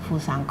毯敷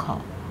伤口。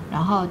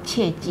然后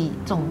切记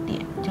重点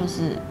就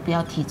是不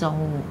要提重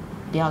物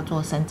不要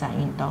做伸展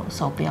运动，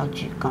手不要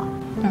举高。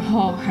然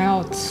后还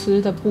有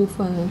吃的部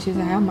分呢，其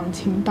实还要蛮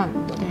清淡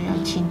的。对，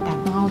要清淡。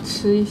然后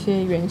吃一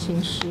些原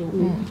型食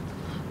物，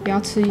不要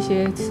吃一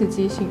些刺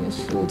激性的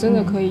食物，真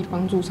的可以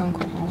帮助伤口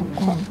好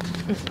很快。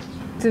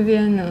这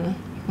边呢，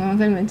我要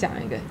跟你们讲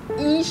一个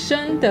医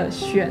生的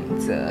选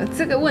择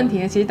这个问题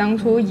呢，其实当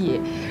初也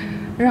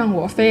让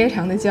我非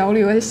常的焦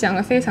虑，而且想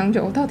了非常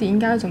久，我到底应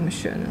该怎么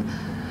选呢？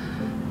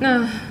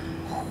那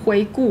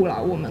回顾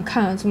了我们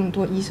看了这么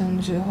多医生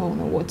之后呢，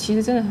我其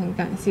实真的很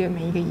感谢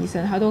每一个医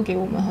生，他都给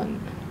我们很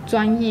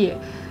专业、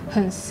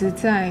很实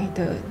在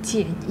的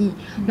建议。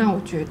那我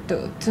觉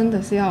得真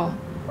的是要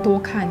多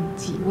看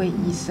几位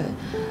医生。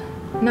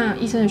那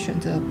医生的选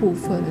择部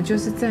分呢，就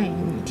是在你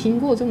听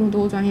过这么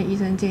多专业医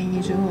生建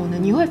议之后呢，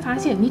你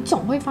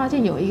总会发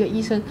现有一个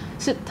医生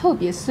是特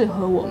别适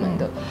合我们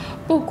的，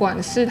不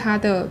管是他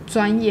的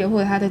专业或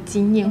者他的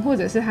经验，或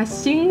者是他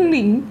心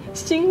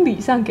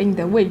理上给你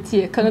的慰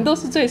藉，可能都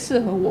是最适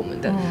合我们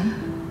的。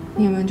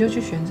你们就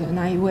去选择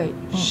那一位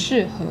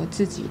适合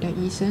自己的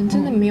医生，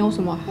真的没有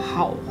什么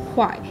好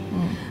坏，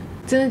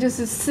真的就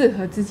是适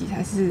合自己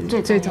才是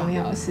最重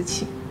要的事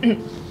情。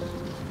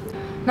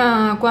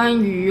那关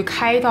于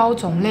开刀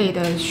种类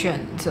的选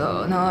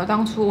择呢，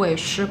当初我也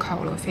思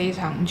考了非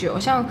常久。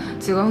像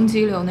子宫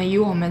肌瘤呢，以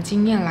我们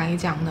经验来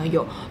讲呢，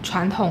有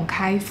传统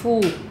开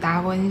腹、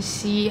达文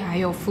西还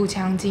有腹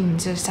腔镜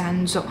这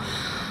3种。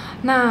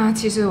那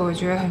其实我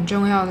觉得很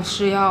重要的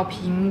是要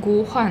评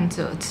估患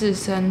者自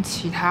身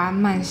其他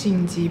慢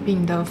性疾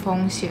病的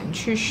风险，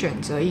去选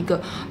择一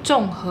个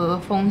综合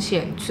风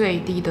险最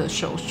低的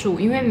手术，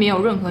因为没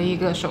有任何一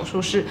个手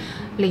术是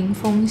零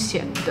风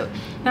险的。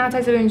那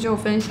在这边就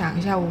分享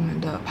一下我们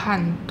的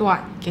判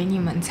断给你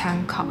们参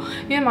考。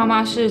因为妈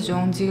妈是子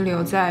宫肌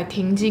瘤，在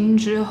停经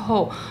之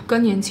后、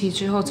更年期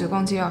之后，子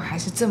宫肌瘤还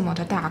是这么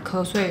的大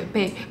颗，所以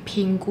被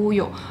评估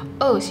有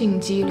恶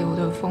性肌瘤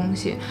的风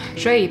险，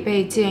所以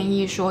被建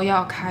议说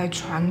要开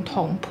传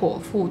统剖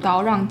腹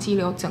刀，让肌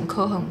瘤整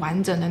颗很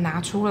完整的拿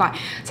出来，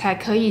才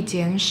可以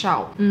减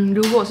少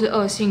如果是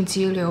恶性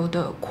肌瘤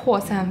的扩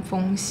散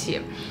风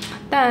险。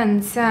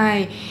但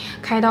在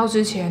开刀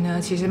之前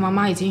呢，其实妈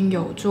妈已经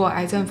有做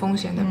癌症风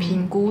险的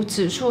评估，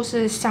指数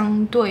是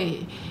相对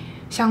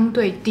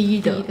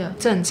低的，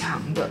正常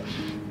的。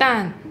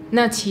但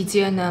那期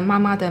间呢，妈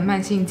妈的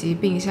慢性疾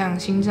病像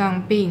心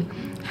脏病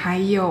还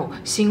有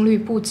心律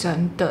不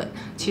整等，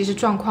其实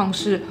状况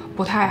是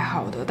不太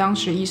好的。当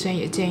时医生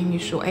也建议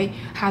说，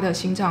她的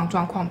心脏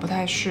状况不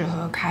太适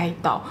合开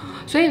刀。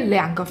所以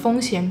2个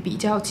风险比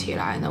较起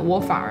来呢，我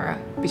反而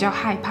比较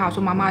害怕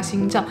说妈妈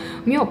心脏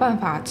没有办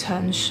法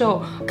承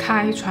受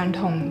开传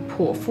统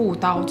剖腹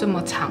刀这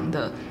么长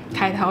的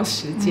开刀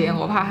时间，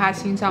我怕她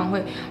心脏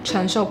会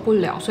承受不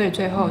了，所以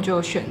最后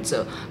就选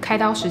择开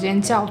刀时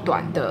间较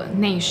短的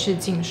内视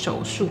镜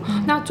手术。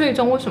那最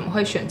终为什么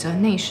会选择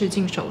内视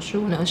镜手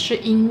术呢？是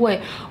因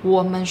为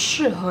我们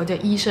适合的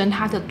医生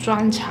他的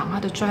专长、他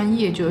的专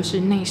业就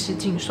是内视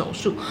镜手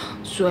术，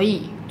所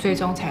以最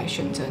终才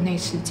选择内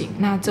视镜。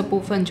那这部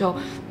分就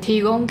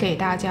提供给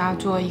大家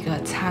做一个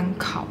参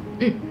考。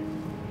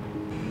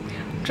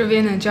这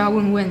边呢就要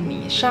问问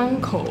你，伤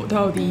口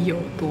到底有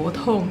多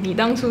痛？你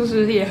当初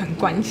是不是也很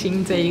关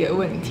心这一个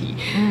问题？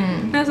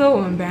那时候我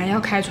们本来要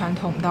开传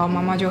统刀，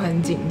妈妈就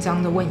很紧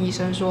张的问医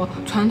生说，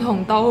传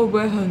统刀会不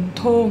会很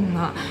痛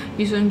啊？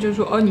医生就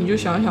说，你就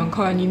想想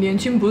看，你年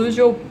轻不是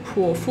就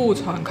剖腹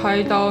产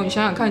开刀，你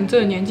想想看，你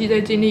这个年纪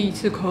再经历一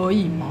次可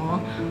以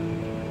吗？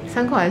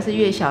伤口还是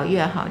越小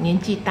越好，年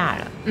纪大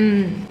了。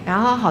然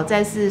后好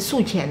在是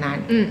术前啊，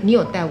你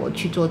有带我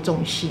去做重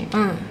训，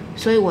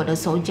所以我的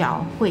手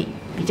脚会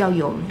比较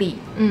有力，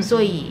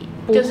所以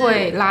不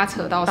会拉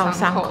扯到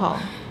伤口。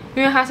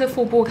因为它是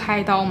腹部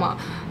开刀嘛，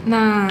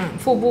那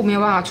腹部没有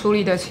办法处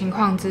理的情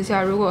况之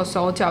下，如果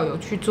手脚有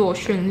去做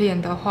训练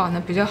的话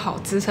呢，比较好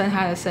支撑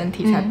他的身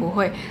体，才不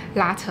会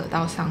拉扯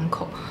到伤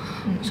口。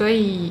所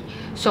以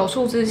手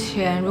术之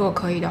前，如果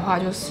可以的话，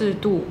就适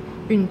度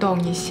运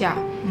动一下，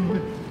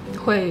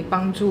会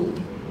帮助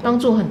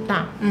很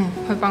大，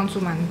会帮助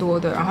蛮多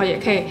的，然后也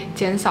可以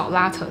减少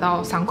拉扯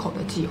到伤口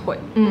的机会。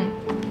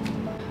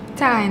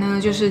再来呢，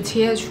就是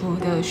切除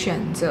的选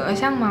择。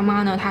像妈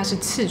妈呢，她是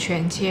刺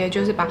全切，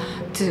就是把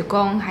子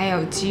宫还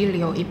有肌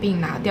瘤一并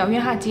拿掉，因为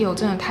她的肌瘤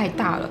真的太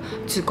大了，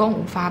子宫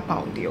无法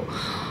保留。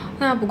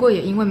那不过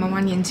也因为妈妈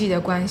年纪的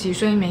关系，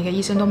所以每个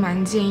医生都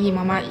蛮建议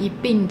妈妈一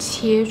并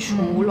切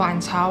除卵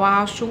巢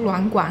啊、输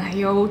卵管还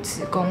有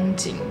子宫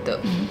颈的。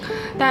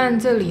但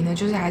这里呢，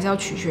就是还是要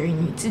取决于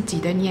你自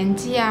己的年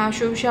纪啊，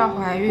需不需要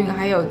怀孕，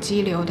还有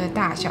肌瘤的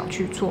大小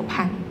去做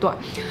判断。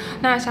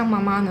那像妈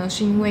妈呢，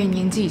是因为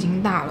年纪已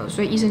经大了，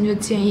所以医生就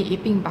建议一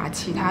并把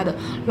其他的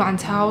卵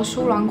巢、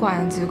输卵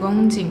管、子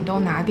宫颈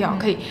都拿掉，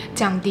可以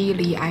降低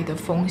罹癌的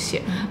风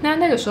险。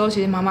那个时候其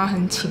实妈妈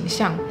很倾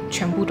向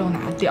全部都拿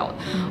掉了，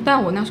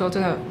但我那时候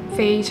真的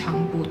非常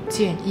不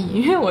建议，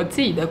因为我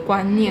自己的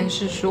观念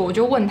是说，我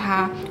就问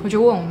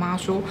我妈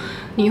说，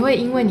你会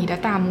因为你的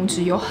大拇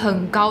指有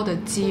很高的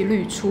几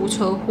率出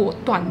车祸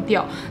断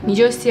掉，你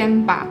就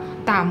先把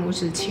大拇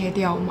指切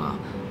掉吗？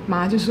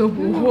妈就说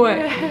不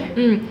会。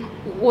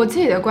我自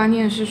己的观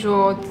念是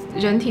说，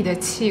人体的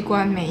器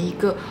官每一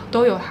个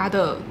都有它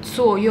的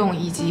作用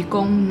以及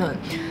功能。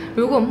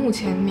如果目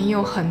前没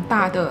有很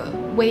大的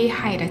危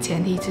害的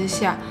前提之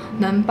下，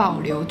能保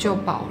留就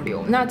保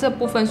留。那这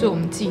部分是我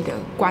们自己的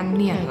观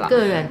念啦，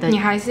个人的，你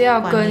还是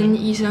要跟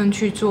医生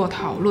去做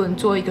讨论，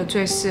做一个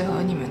最适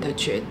合你们的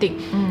决定。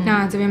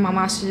那这边妈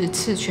妈是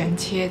次全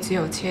切，只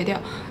有切掉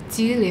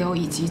肌瘤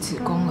以及子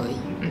宫而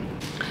已。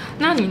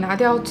那你拿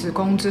掉子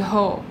宫之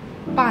后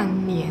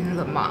半年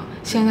了嘛？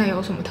现在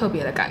有什么特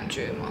别的感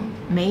觉吗？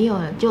没有，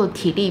就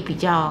体力比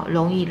较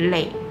容易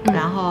累，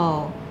然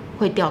后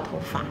会掉头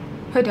发。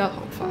会掉头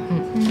发，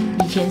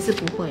以前是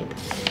不会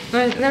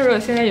的。那如果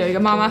现在有一个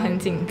妈妈很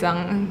紧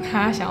张，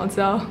她想要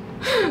知道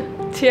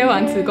切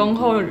完子宫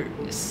后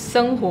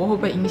生活会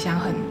不会影响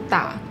很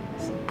大？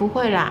不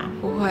会啦，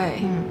不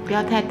会。不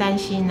要太担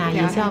心啦，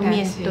也是要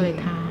面对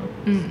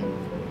它。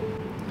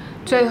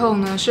最后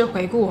呢，是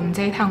回顾我们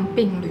这一趟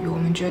病旅，我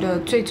们觉得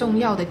最重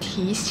要的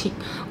提醒，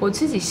我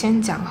自己先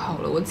讲好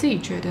了。我自己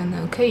觉得呢，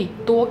可以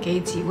多给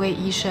几位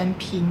医生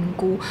评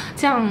估，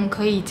这样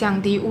可以降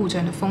低误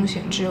诊的风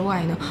险之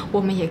外呢，我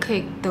们也可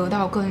以得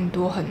到更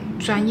多很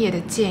专业的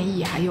建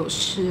议，还有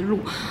思路。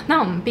那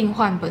我们病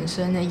患本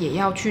身呢，也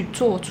要去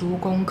做足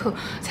功课，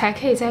才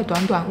可以在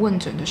短短问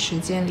诊的时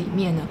间里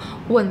面呢，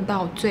问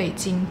到最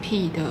精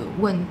辟的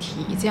问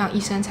题，这样医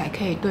生才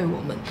可以对我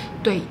们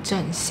对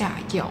症下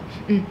药。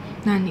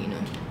那你呢？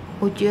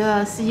我觉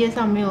得世界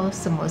上没有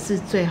什么是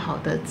最好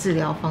的治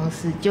疗方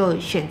式，就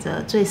选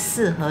择最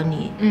适合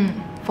你，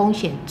风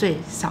险最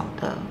少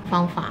的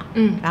方法。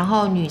然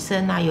后女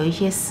生啊，有一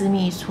些私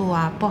密处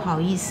啊，不好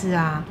意思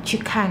啊，去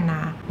看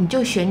啊，你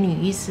就选女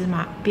医师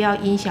嘛，不要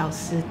因小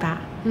失大。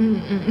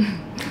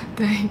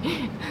对，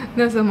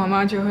那时候妈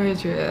妈就会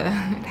觉得，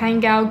她应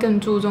该要更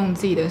注重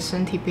自己的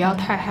身体，不要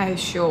太害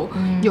羞，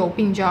有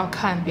病就要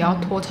看，不要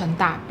拖成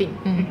大病。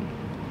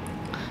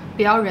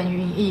不要人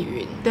云亦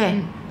云，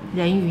对，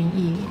人云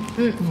亦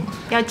云，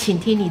要倾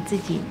听你自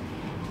己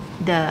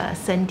的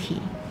身体，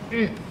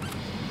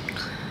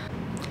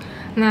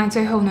那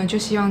最后呢，就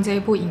希望这一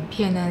部影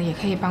片呢，也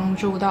可以帮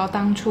助到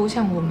当初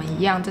像我们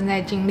一样正在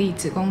经历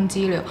子宫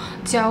肌瘤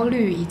焦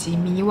虑以及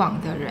迷惘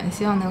的人，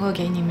希望能够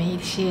给你们一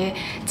些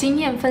经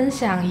验分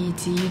享以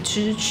及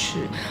支持。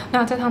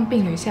那这趟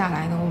病旅下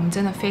来呢，我们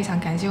真的非常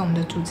感谢我们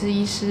的主治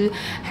医师，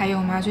还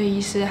有麻醉医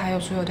师，还有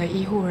所有的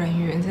医护人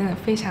员，真的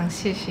非常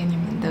谢谢你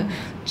们的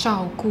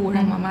照顾，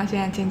让妈妈现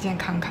在健健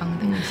康康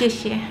的。谢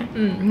谢。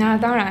那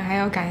当然还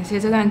要感谢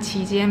这段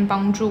期间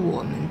帮助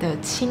我们的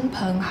亲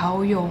朋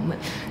好友们，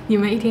你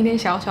们一点点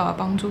小小的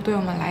帮助，对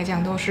我们来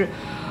讲都是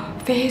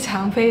非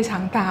常非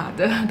常大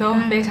的，都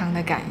非常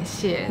的感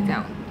谢。这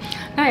样，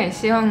那也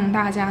希望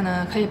大家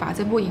呢可以把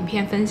这部影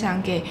片分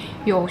享给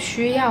有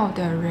需要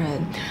的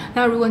人。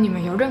那如果你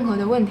们有任何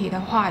的问题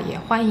的话，也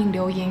欢迎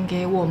留言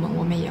给我们，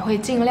我们也会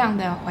尽量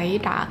的回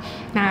答。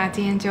那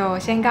今天就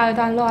先告一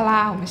段落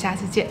啦，我们下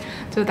次见，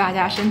祝大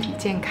家身体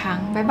健康，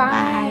拜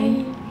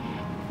拜。